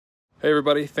Hey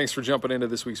everybody, thanks for jumping into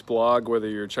this week's blog, whether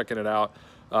you're checking it out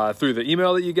through the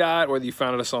email that you got, whether you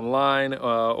found us online,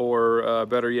 or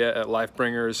better yet at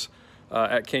Lifebringers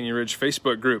at Canyon Ridge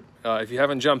Facebook group. If you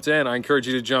haven't jumped in, I encourage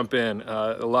you to jump in.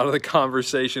 A lot of the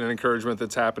conversation and encouragement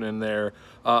that's happening there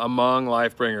among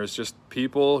Lifebringers, just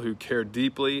people who care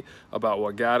deeply about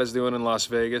what God is doing in Las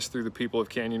Vegas through the people of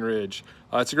Canyon Ridge.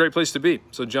 It's a great place to be,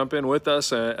 so jump in with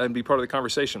us and be part of the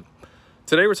conversation.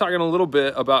 Today we're talking a little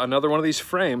bit about another one of these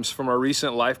frames from our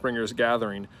recent Lifebringers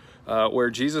gathering where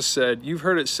Jesus said, "You've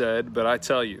heard it said, but I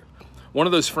tell you." One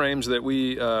of those frames that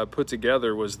we put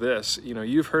together was this: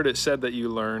 you've heard it said that you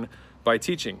learn by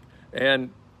teaching. And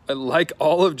like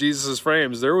all of Jesus's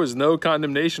frames, there was no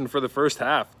condemnation for the first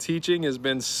half. Teaching has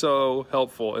been so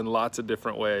helpful in lots of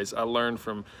different ways. I learned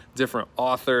from different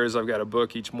authors. I've got a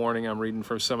book each morning I'm reading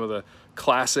from some of the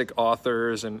classic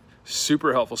authors, and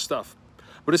super helpful stuff.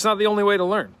 But it's not the only way to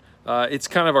learn. It's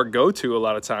kind of our go-to a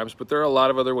lot of times, but there are a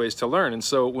lot of other ways to learn. And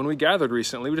so when we gathered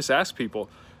recently, we just asked people,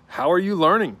 how are you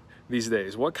learning these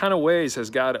days? What kind of ways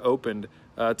has God opened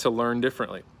to learn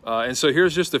differently? And so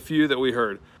here's just a few that we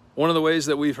heard. One of the ways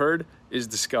that we've heard is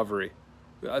discovery.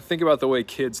 Think about the way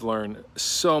kids learn.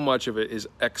 So much of it is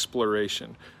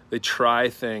exploration. They try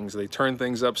things, they turn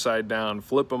things upside down,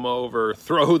 flip them over,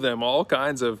 throw them, all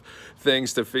kinds of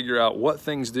things to figure out what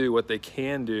things do, what they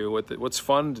can do, what's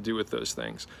fun to do with those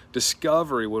things.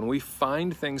 Discovery, when we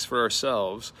find things for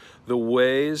ourselves, the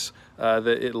ways that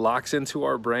it locks into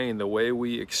our brain, the way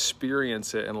we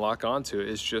experience it and lock onto it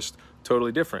is just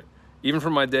totally different. Even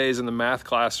from my days in the math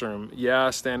classroom,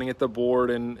 standing at the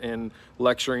board and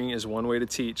lecturing is one way to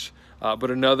teach.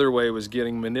 But another way was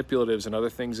getting manipulatives and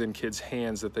other things in kids'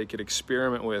 hands that they could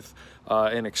experiment with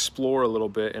and explore a little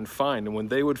bit and find. And when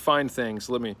they would find things,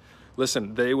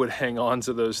 they would hang on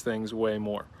to those things way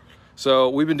more. So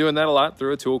we've been doing that a lot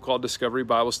through a tool called Discovery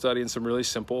Bible Study and some really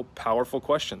simple, powerful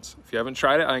questions. If you haven't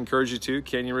tried it, I encourage you to,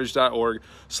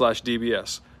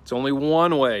 canyonridge.org/DBS. It's only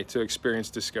one way to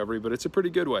experience discovery, but it's a pretty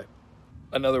good way.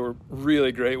 Another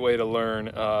really great way to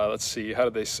learn, let's see, how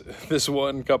did this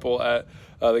one couple at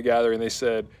the gathering, they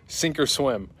said, sink or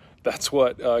swim. That's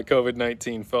what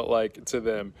COVID-19 felt like to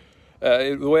them.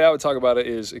 The way I would talk about it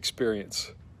is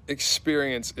experience.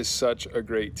 Experience is such a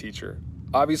great teacher.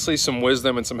 Obviously, some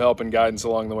wisdom and some help and guidance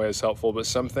along the way is helpful, but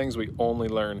some things we only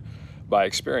learn by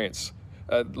experience.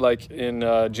 Like in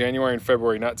January and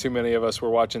February, not too many of us were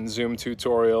watching Zoom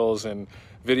tutorials, and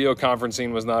video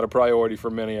conferencing was not a priority for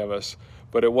many of us.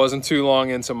 But it wasn't too long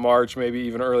into March, maybe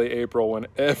even early April, when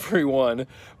everyone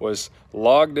was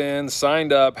logged in,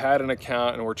 signed up, had an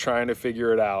account, and were trying to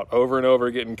figure it out over and over,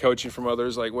 getting coaching from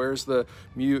others like, where's the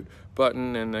mute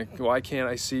button, and why can't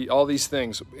I see all these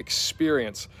things?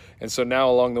 Experience. And so now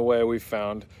along the way, we've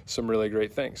found some really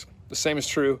great things. The same is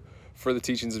true for the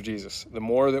teachings of Jesus. The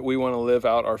more that we want to live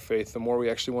out our faith, the more we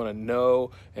actually want to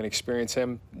know and experience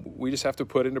him, we just have to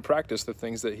put into practice the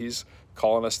things that he's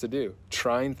calling us to do,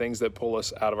 trying things that pull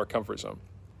us out of our comfort zone.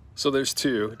 So there's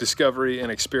two, discovery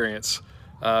and experience,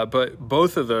 but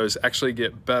both of those actually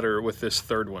get better with this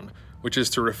third one, which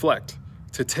is to reflect,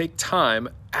 to take time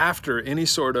after any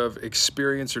sort of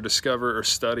experience or discover or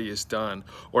study is done,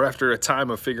 or after a time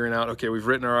of figuring out, okay, we've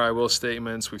written our I will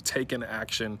statements, we've taken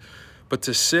action, but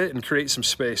to sit and create some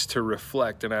space to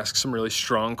reflect and ask some really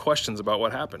strong questions about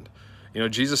what happened.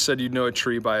 Jesus said you'd know a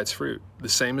tree by its fruit. The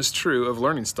same is true of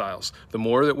learning styles. The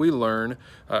more that we learn,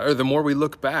 or the more we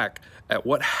look back at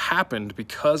what happened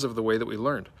because of the way that we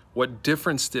learned. What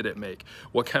difference did it make?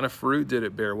 What kind of fruit did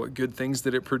it bear? What good things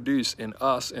did it produce in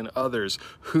us and others?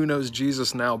 Who knows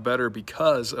Jesus now better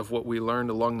because of what we learned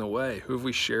along the way? Who have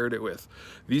we shared it with?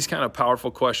 These kind of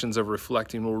powerful questions of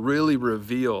reflecting will really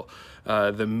reveal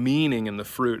the meaning and the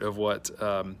fruit of what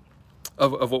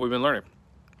we've been learning.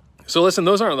 So listen,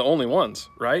 those aren't the only ones,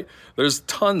 right? There's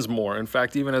tons more. In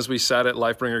fact, even as we sat at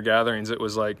Lifebringer gatherings, it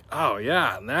was like, oh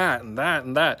yeah, and that, and that,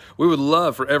 and that. We would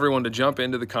love for everyone to jump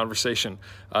into the conversation.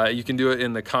 You can do it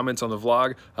in the comments on the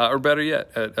vlog, or better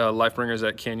yet, at Lifebringers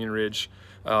at Canyon Ridge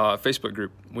Facebook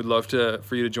group. We'd love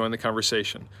for you to join the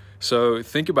conversation. So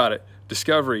think about it.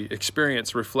 Discovery,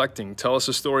 experience, reflecting. Tell us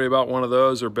a story about one of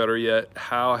those, or better yet,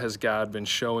 how has God been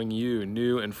showing you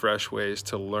new and fresh ways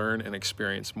to learn and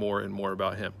experience more and more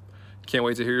about him? Can't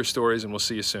wait to hear your stories, and we'll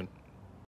see you soon.